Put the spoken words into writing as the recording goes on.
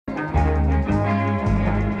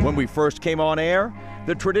When we first came on air,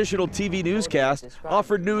 the traditional TV newscast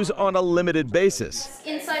offered news on a limited basis.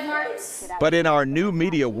 Inside marks. But in our new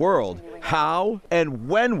media world, how and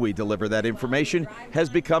when we deliver that information has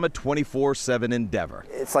become a 24/7 endeavor.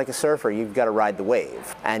 It's like a surfer. You've got to ride the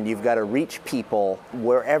wave, and you've got to reach people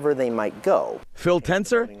wherever they might go. Phil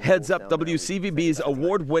Tenser heads up WCVB's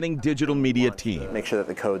award-winning digital media team. Make sure that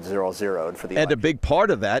the code's 0-0'd for the And a big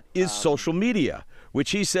part of that is social media,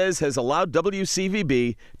 which he says has allowed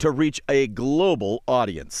WCVB to reach a global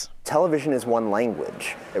audience. Television is one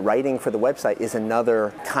language. Writing for the website is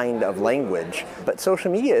another kind of language. But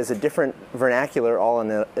social media is a different vernacular all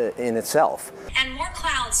in itself. And more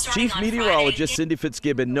clouds Chief meteorologist Cindy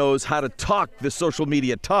Fitzgibbon knows how to talk the social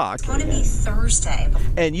media talk. It's going to be Thursday.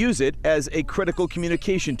 And use it as a critical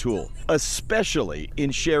communication tool, especially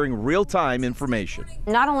in sharing real-time information.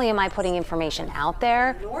 Not only am I putting information out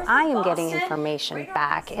there, I am getting information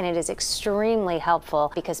back, and it is extremely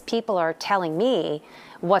helpful because people are telling me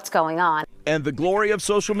what's going on. And the glory of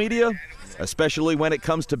social media, especially when it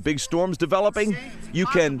comes to big storms developing, you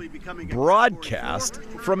can broadcast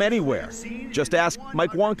from anywhere. Just ask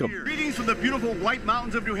Mike Wonkum. Greetings from the beautiful White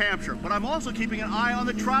Mountains of New Hampshire, but I'm also keeping an eye on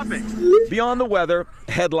the tropics. Beyond the weather,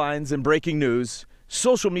 headlines, and breaking news,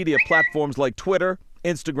 social media platforms like Twitter,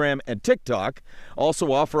 Instagram, and TikTok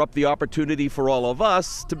also offer up the opportunity for all of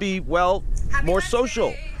us to be, well, more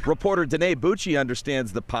social. Reporter Danae Bucci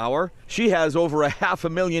understands the power. She has over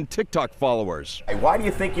 500,000 TikTok followers. Why do you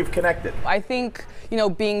think you've connected? I think,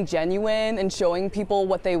 being genuine and showing people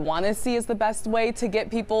what they want to see is the best way to get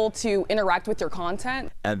people to interact with your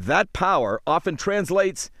content. And that power often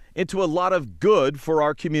translates into a lot of good for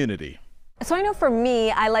our community. So I know for me,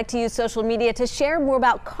 I like to use social media to share more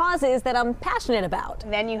about causes that I'm passionate about.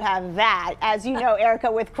 Then you have that. As you know,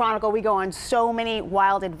 Erica, with Chronicle, we go on so many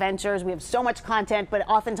wild adventures. We have so much content, but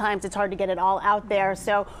oftentimes it's hard to get it all out there.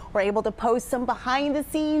 So we're able to post some behind the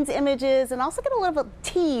scenes images and also get a little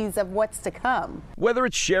tease of what's to come. Whether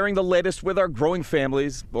it's sharing the latest with our growing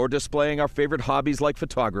families, or displaying our favorite hobbies like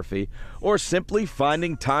photography, or simply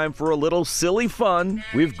finding time for a little silly fun,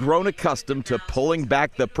 we've grown accustomed to pulling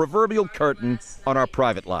back the proverbial curtain on our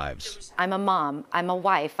private lives. I'm a mom, I'm a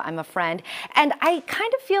wife, I'm a friend, and I kind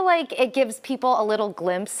of feel like it gives people a little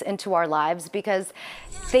glimpse into our lives because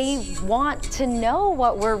they want to know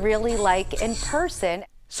what we're really like in person.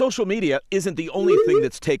 Social media isn't the only thing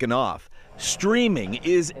that's taken off. Streaming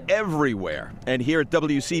is everywhere, and here at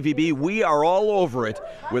WCVB, we are all over it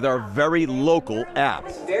with our very local app.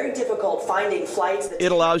 It's very difficult finding flights.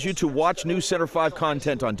 It allows you to watch new Center 5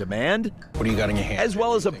 content on demand. What do you got in your hand? As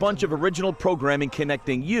well as a bunch of original programming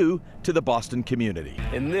connecting you to the Boston community.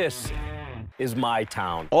 And this is my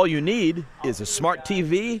town. All you need is a smart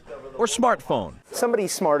TV or smartphone. Somebody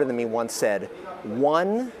smarter than me once said,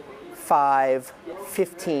 1, 5,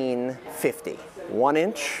 15, 50. 1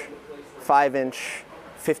 inch, 5 inch,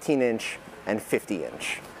 15 inch, and 50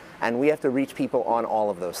 inch. And we have to reach people on all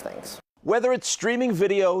of those things. Whether it's streaming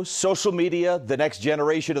video, social media, the next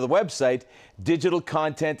generation of the website, digital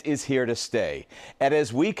content is here to stay. And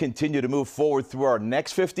as we continue to move forward through our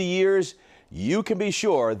next 50 years, you can be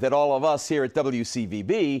sure that all of us here at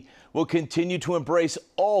WCVB will continue to embrace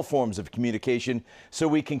all forms of communication so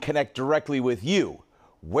we can connect directly with you,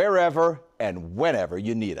 wherever and whenever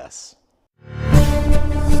you need us.